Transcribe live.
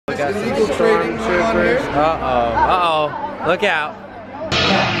got some stormtroopers. Uh-oh. Look out.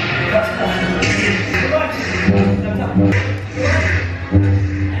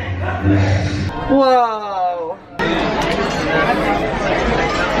 Whoa.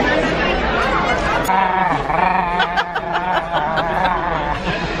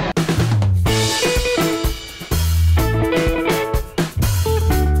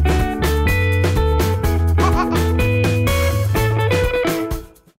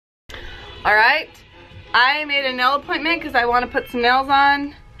 Alright, I made a nail appointment because I want to put some nails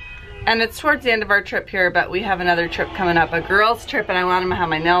on. And it's towards the end of our trip here, but we have another trip coming up, a girls trip, and I want to have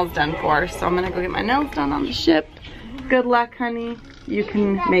my nails done for. So I'm gonna go get my nails done on the ship. Good luck, honey. You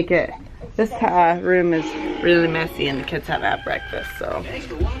can make it. This room is really messy and the kids haven't had breakfast, so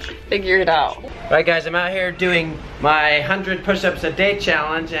figure it out. Right guys, I'm out here doing my 100 push-ups a day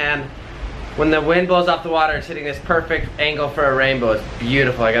challenge, and when the wind blows off the water, it's hitting this perfect angle for a rainbow. It's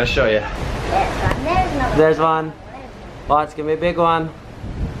beautiful, I gotta show you. There's one. Oh, it's gonna be a big one.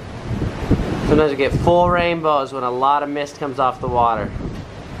 Sometimes you get full rainbows when a lot of mist comes off the water.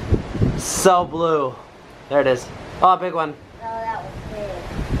 So blue. There it is. Oh, big one. Oh, that was big.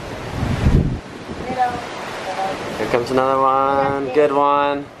 Little. Here comes another one. Good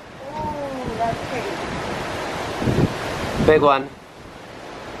one. Ooh, that's pretty. Big one.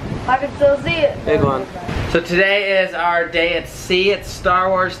 I can still see it. Big one. So today is our day at sea. It's Star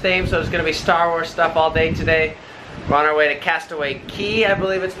Wars themed, so there's gonna be Star Wars stuff all day today. We're on our way to Castaway Cay, I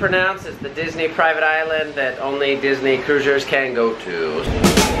believe it's pronounced. It's the Disney private island that only Disney cruisers can go to.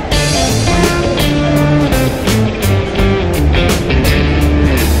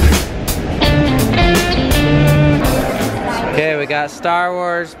 Okay, we got Star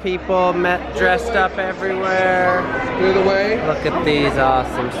Wars people dressed up everywhere. Clear the way. Look at these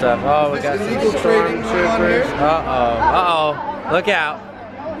awesome stuff. Oh, we got some stormtroopers. Uh-oh. Uh-oh. Look out.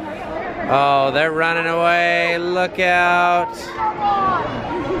 Oh, they're running away. Look out.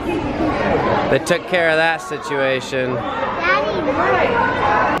 They took care of that situation.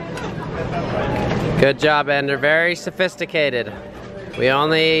 Good job, Ender. Very sophisticated. We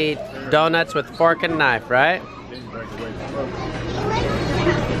only eat donuts with fork and knife, right?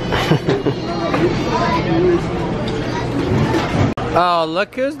 Oh,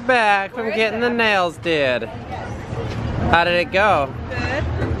 look who's back from getting the nails did. How did it go? Good.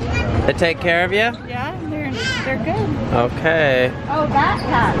 They take care of you? Yeah, they're good. Okay. Oh, that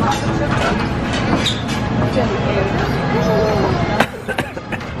cat.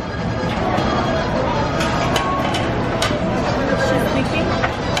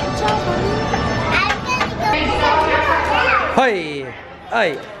 Hey!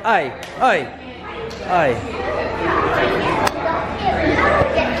 Hey!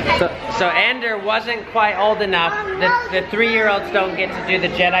 So Ender wasn't quite old enough. The 3-year-olds don't get to do the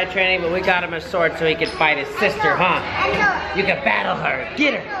Jedi training, but we got him a sword so he could fight his sister, huh? You can battle her.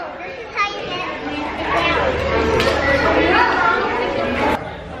 Get her.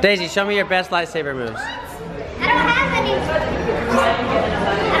 Daisy, show me your best lightsaber moves. I don't have any.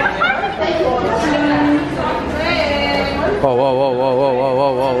 Whoa, whoa, whoa, whoa, whoa, whoa,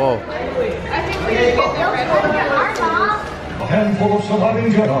 whoa, whoa, whoa. A handful of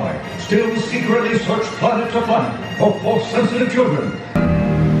surviving Jedi still secretly search planet to planet for Force-sensitive children.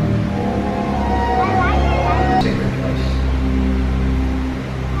 Sacred place.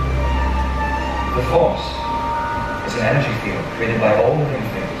 The Force is an energy field created by all living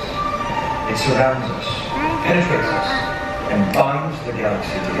things. It surrounds us, penetrates us, and binds the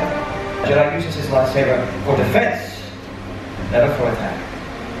galaxy together. Jedi uses his lightsaber for defense, never for attack.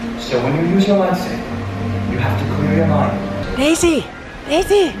 So when you use your lightsaber, you have to clear your mind. Daisy!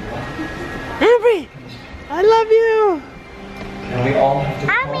 Daisy! Avery! I love you! And we all have to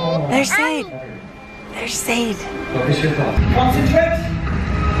call on They're safe! They're safe! Focus your thoughts. Concentrate!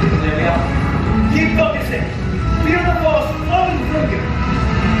 There we are. Keep focusing! Feel the force flowing through you!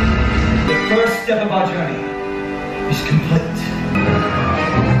 The first step of our journey is complete.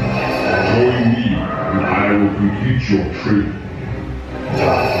 Join me, and I will complete your training.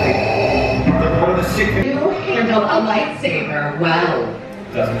 Darth Vader. One of the secret. You handle a lightsaber well.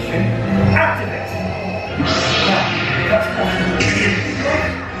 Doesn't she? Activate! Now, that's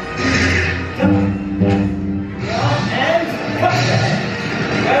and cut that.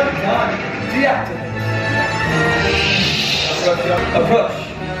 Well done. Deactivate. Approach.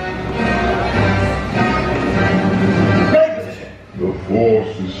 Ready position. The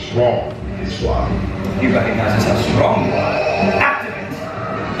Force is strong, Islam. He recognizes how strong you are. Activate.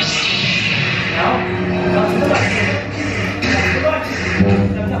 Now, cut to the right. To the right.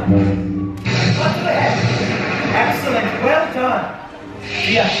 Step down. Cut to the head. Excellent. Well done.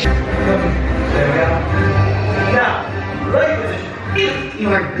 Yes. There we go. Now, right position. If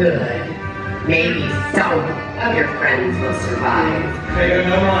you're good, maybe some of your friends will survive. Okay,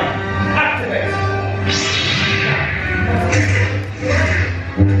 no line. Activate.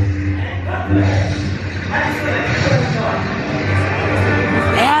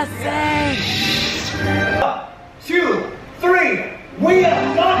 One, two, three. We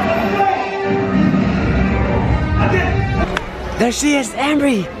are not afraid. Again. There she is,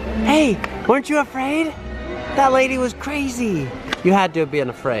 Ambry. Hey, weren't you afraid? That lady was crazy. You had to have been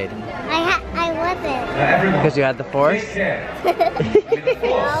afraid. I wasn't. Everyone. Because you had the force? Take care.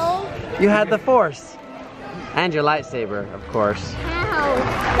 No. You had the force. And your lightsaber, of course. Ow,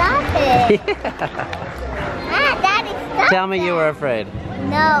 stop it. Ah, Daddy, stop Tell me that. you were afraid.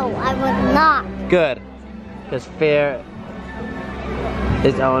 No, I was not. Good. Because fear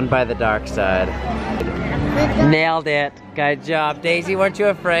is owned by the dark side. Nailed it. Good job. Daisy, weren't you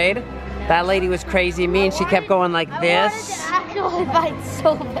afraid? That lady was crazy mean. She kept going like this. I wanted to actually fight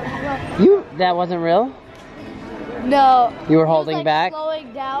so bad. That wasn't real? No. You were It was, holding like, back?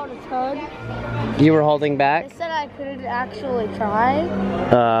 Slowing down a ton. You were holding back? They said I couldn't actually try.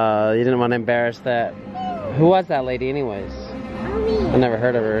 You didn't want to embarrass that. Who was that lady anyways? I never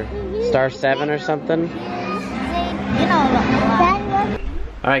heard of her. Star 7 or something? You know,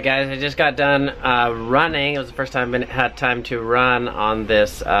 Alright guys, I just got done running. It was the first time I had time to run on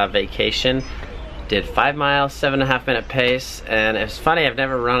this vacation. Did 5 miles, 7.5 minute pace, and it's funny, I've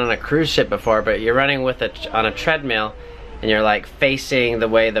never run on a cruise ship before, but you're running with on a treadmill and you're like facing the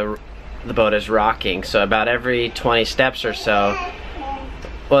way the boat is rocking. So about every 20 steps or so,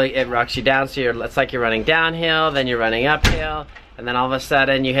 well, it rocks you down, so it's like you're running downhill, then you're running uphill, and then all of a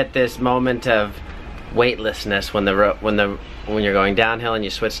sudden you hit this moment of weightlessness when you're going downhill and you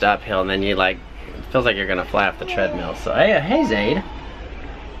switch to uphill, and then you like, it feels like you're gonna fly off the treadmill. So hey Zaid,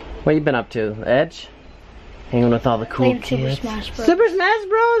 what you been up to? Edge? Hanging with all the cool kids? Super Smash Bros. Super Smash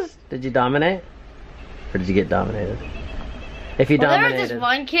Bros? Did you dominate? Or did you get dominated? If you dominated. There was this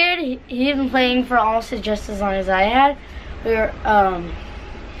one kid, he'd been playing for almost just as long as I had.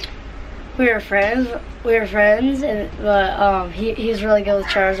 We were friends, and he's really good with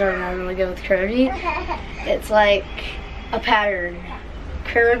Charizard and I'm really good with Kirby. It's like a pattern.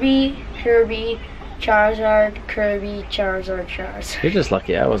 Kirby, Charizard, Kirby, Charizard, Charizard. You're just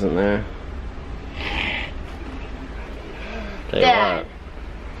lucky I wasn't there. Tell you Dad,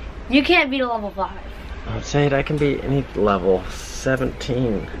 what. you can't beat a level 5. I'd say I can beat any level.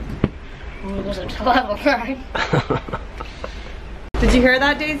 17. It goes up to level 9. Did you hear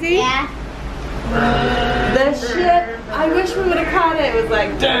that, Daisy? Yeah. The shit. I wish we would have caught it. It was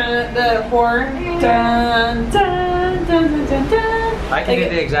like dun, the horn. Dun, dun, dun, dun, dun, dun. I can do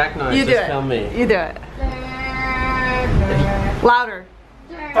the exact noise. You do Just it. film me. You do it. Louder.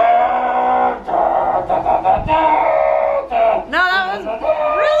 No, that was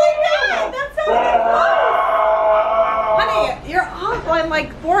really good. That sounded close. Honey, you're off by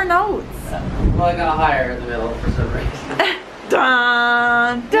like 4 notes. Well, I got higher in the middle for some reason.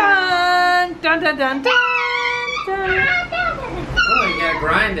 Dun, dun, dun, dun, dun, dun, dun. Oh, you gotta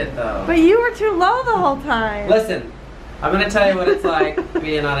grind it though. But you were too low the whole time. Listen, I'm gonna tell you what it's like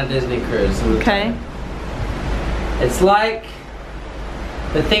being on a Disney cruise. Okay. It's like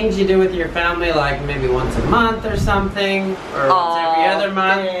the things you do with your family, like maybe once a month or something, or once every other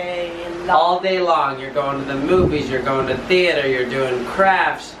month. All day long. You're going to the movies, you're going to theater, you're doing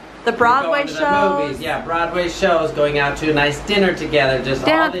crafts. The Broadway going to shows. The movies. Yeah, Broadway shows, going out to a nice dinner together, just all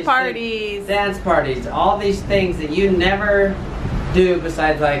Dance these parties. things, dance parties, all these things that you never do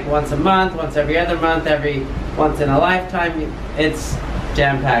besides like once a month, once every other month, every once in a lifetime. It's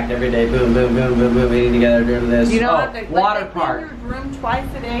jam-packed every day. Boom, boom, boom, boom, boom, eating together, doing this. You don't have to water like, park. in your room twice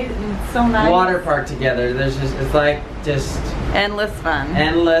a day, and it's so nice. Water park together. There's just, it's like just Endless fun.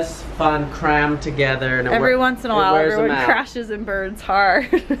 endless fun crammed together. And Every once in a while, wears them everyone out. crashes and burns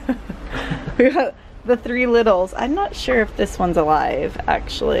hard. We got the 3 littles. I'm not sure if this one's alive,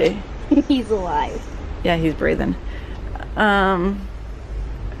 actually. He's alive. Yeah, he's breathing.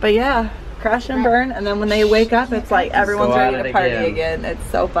 But yeah, crash and burn, and then when they wake up, it's like everyone's Go at ready it to party again. again. It's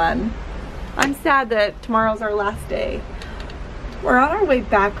so fun. I'm sad that tomorrow's our last day. We're on our way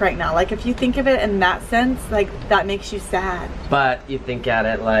back right now. Like, if you think of it in that sense, like, that makes you sad. But you think at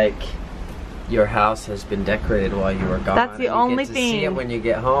it like your house has been decorated while you were gone. That's the and only you get to see thing. it when you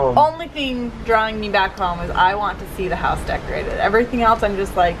get home. Only thing drawing me back home is I want to see the house decorated. Everything else, I'm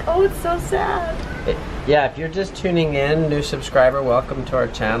just like, oh, it's so sad. Yeah, if you're just tuning in, new subscriber, welcome to our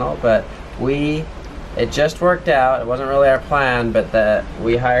channel. But we it just worked out. It wasn't really our plan, but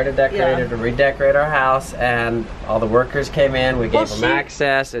we hired a decorator to redecorate our house, and all the workers came in. We gave them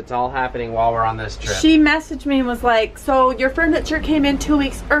access. It's all happening while we're on this trip. She messaged me and was like, so your furniture came in 2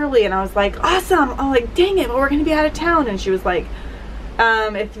 weeks early, and I was like, awesome. I'm like, dang it, well, we're gonna be out of town. And she was like,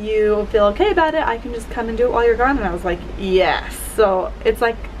 if you feel okay about it, I can just come and do it while you're gone. And I was like, yes. So it's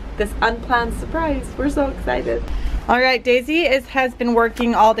like this unplanned surprise. We're so excited. All right, Daisy has been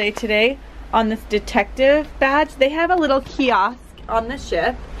working all day today on this detective badge. They have a little kiosk on the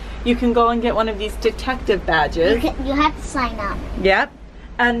ship. You can go and get one of these detective badges. You have to sign up. Yep.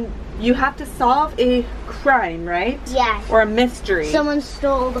 And you have to solve a crime, right? Yeah. Or a mystery. Someone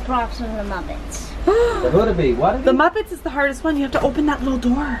stole the props from the Muppets. The Hoodabee, what? The Muppets is the hardest one. You have to open that little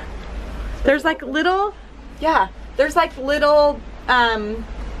door. There's like little, there's like little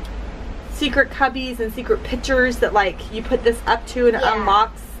secret cubbies and secret pictures that like you put this up to and it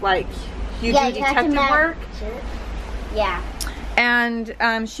unlocks like you do detective work. Yeah.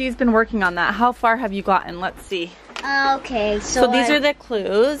 And she's been working on that. How far have you gotten? Let's see. Okay, so these are the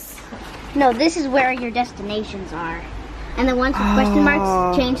clues. No, this is where your destinations are. And the ones with question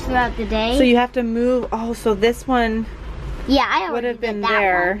marks change throughout the day. So you have to move. Oh, so this one I already would have been did that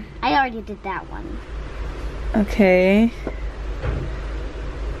there. One. I already did that one. Okay.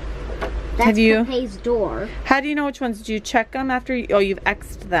 That's Pepe's door. How do you know which ones? Do you check them after you, you've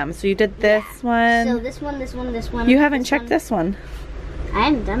X'd them? So you did this one. So this one, this one, this one. You haven't checked this one. I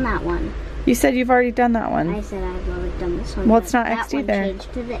haven't done that one. You said you've already done that one. I said I've already done this one. Well, it's not X'd either. That one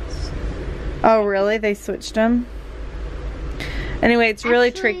changed to this. Oh, really? They switched them? Anyway, it's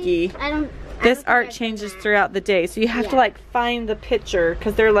really tricky. This art changes throughout the day, so you have to like find the picture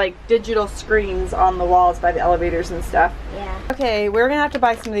because they're like digital screens on the walls by the elevators and stuff. Yeah. Okay, we're gonna have to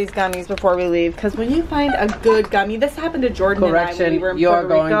buy some of these gummies before we leave because when you find a good gummy, this happened to Jordan and I when we were in Puerto Rico. You're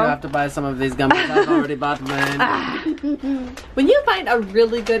going to have to buy some of these gummies. I've already bought mine. When you find a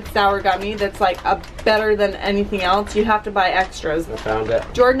really good sour gummy that's like better than anything else, you have to buy extras. I found it.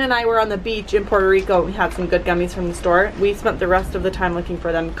 Jordan and I were on the beach in Puerto Rico. We had some good gummies from the store. We spent the rest of the time looking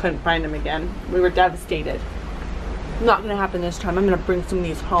for them, couldn't find them again. We were devastated. Not gonna happen this time. I'm gonna bring some of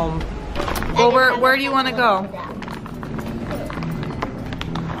these home. Well, where do you want to go?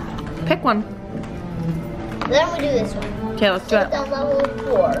 Pick one. Then we do this one. Okay, let's do it. Down level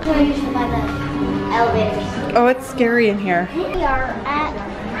 4. By the elevators. Oh, it's scary in here. We are at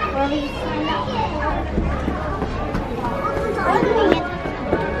where we signed up.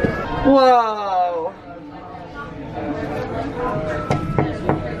 Whoa.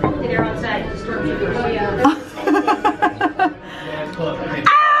 They're outside.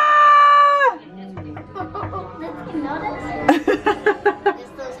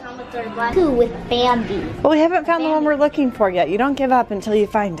 With Bambi. Well, we haven't found the one we're looking for yet. You don't give up until you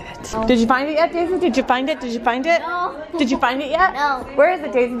find it. Did you find it yet, Daisy? Did you find it? Did you find it? No. Did you find it yet? No. Where is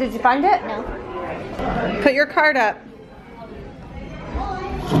it, Daisy? Did you find it? No. Put your card up.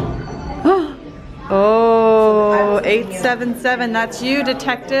 Oh, 877. That's you,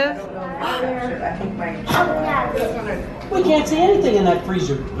 detective. We can't see anything in that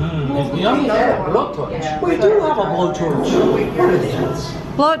freezer. We don't have a blowtorch. We do have a blowtorch. What are the odds?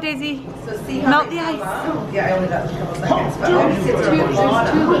 Blow it, Daisy. Melt the ice. Yeah, I only got a couple seconds, but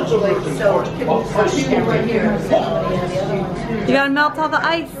You gotta melt all the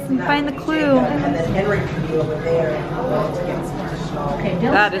ice and find the clue. and then Henry can be over there.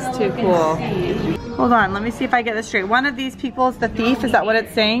 That is too cool. Hold on, let me see if I get this straight. One of these people is the thief, is that what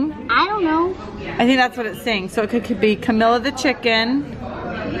it's saying? I don't know. I think that's what it's saying. So it could be Camilla the chicken.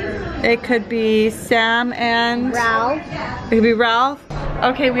 It could be Sam and Ralph. It could be Ralph.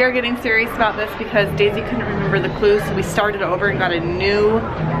 Okay, we are getting serious about this because Daisy couldn't remember the clues, so we started over and got a new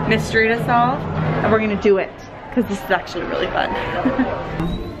mystery to solve, and we're gonna do it because this is actually really fun.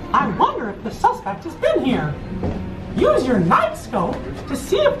 I wonder if the suspect has been here. Use your night scope to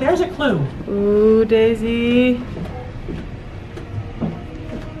see if there's a clue. Ooh, Daisy.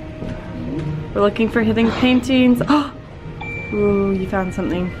 We're looking for hidden paintings. Oh, ooh, you found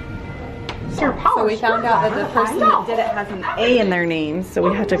something. So we found out that the person that did it has an A in their name, so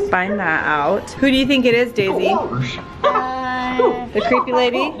we have to find that out. Who do you think it is, Daisy? The creepy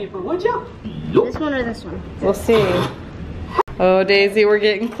lady? This one or this one? We'll see. Oh, Daisy, we're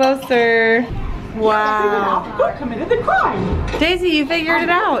getting closer. Wow. Who committed the crime? Daisy, you figured it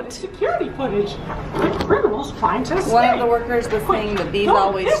out. Security footage. The criminals trying to escape. One of the workers was saying that these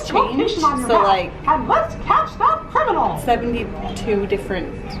always change, so like and let's catch that criminal. 72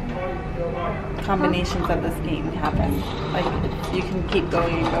 different combinations of this game happen. Like, you can keep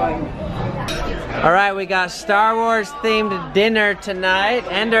going and going. All right, we got Star Wars themed dinner tonight.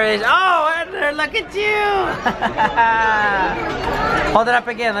 Ender is, oh, Ender, look at you. Hold it up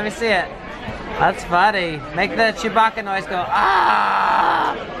again, let me see it. That's funny. Make the Chewbacca noise go,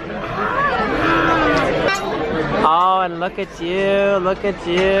 ah. Oh, and look at you, look at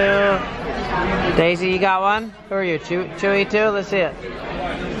you. Daisy, you got one? Who are you, Chewie too? Let's see it.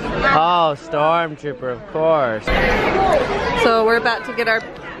 Oh, Stormtrooper, of course. So we're about to get our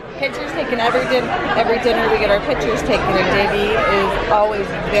pictures taken. Every dinner we get our pictures taken, and Davey is always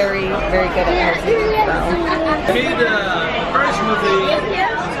very, very good at posing. They made the first movie,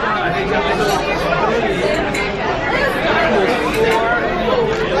 I think that was 4,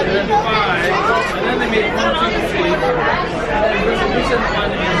 and then 5, and then they made 1, 2, 3, and then the recent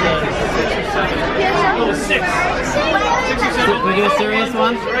one is 6 or 7. No, 6. 6 or 7. We do a serious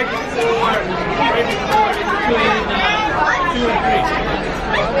one? Right between 2 and 3.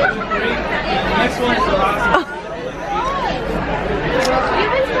 The next one is the last one.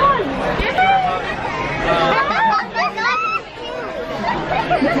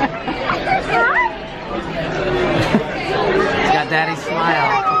 He's got Daddy's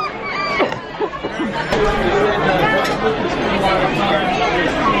smile.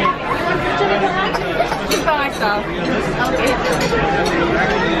 Just by myself. Okay.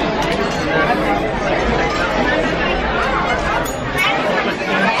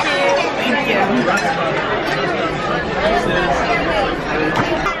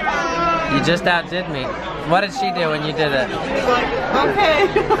 You just outdid me. What did she do when you did it? Okay.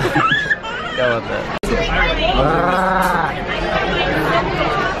 Go with it.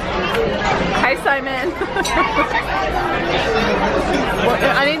 Hi, Simon.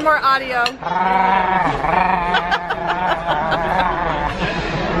 I need more audio.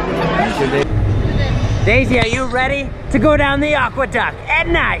 Daisy, are you ready to go down the aqueduct at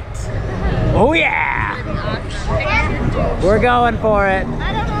night? Oh yeah! We're going for it.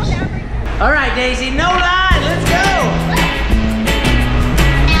 All right, Daisy, no line, let's go!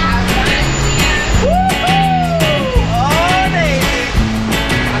 Oh, Daisy!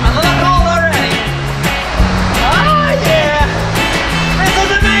 I'm a little cold already. Oh yeah! This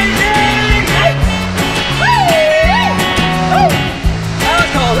is amazing! That was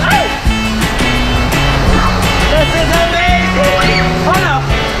cold. This is amazing! Oh no!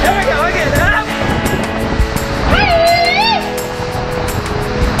 Here we go again.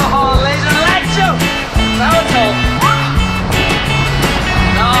 Oh, laser light show! That was cold.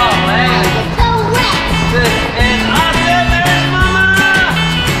 Oh man! This is awesome! There's Mama!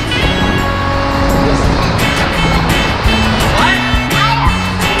 What?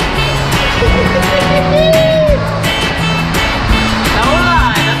 No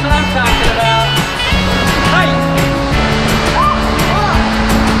lie, that's what I'm talking about. Hey!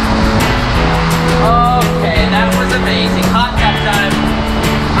 Okay, that was amazing. Hot tub time.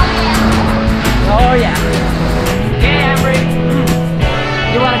 Oh yeah. Okay, Ambry.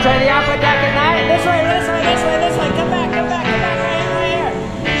 You want to try the aqueduct at night? This way, this way, this way, this way. Come back, come back, come back. Right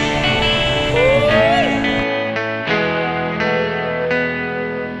here, right here.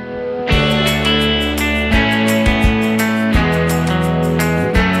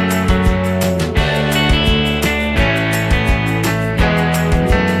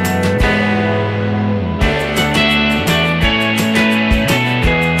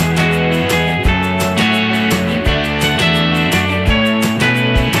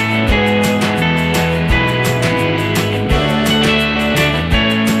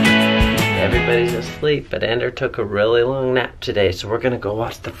 Everybody's asleep, but Ender took a really long nap today, so we're gonna go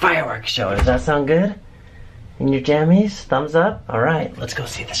watch the fireworks show. Does that sound good? In your jammies? Thumbs up? Alright, let's go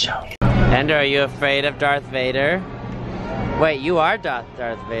see the show. Ender, are you afraid of Darth Vader? Wait, you are Darth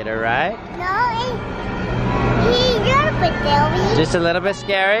Vader, right? No, he's a little bit scary. Just a little bit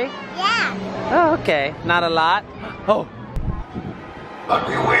scary? Yeah. Oh, okay. Not a lot? Oh. But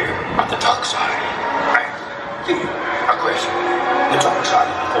beware of the dark side. And the aggression. The dark side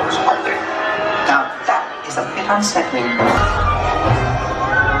of the Force, aren't they? Now, that is a bit unsettling.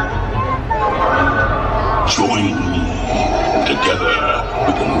 Join me. Together,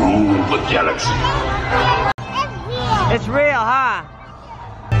 we can rule the galaxy. It's real, huh?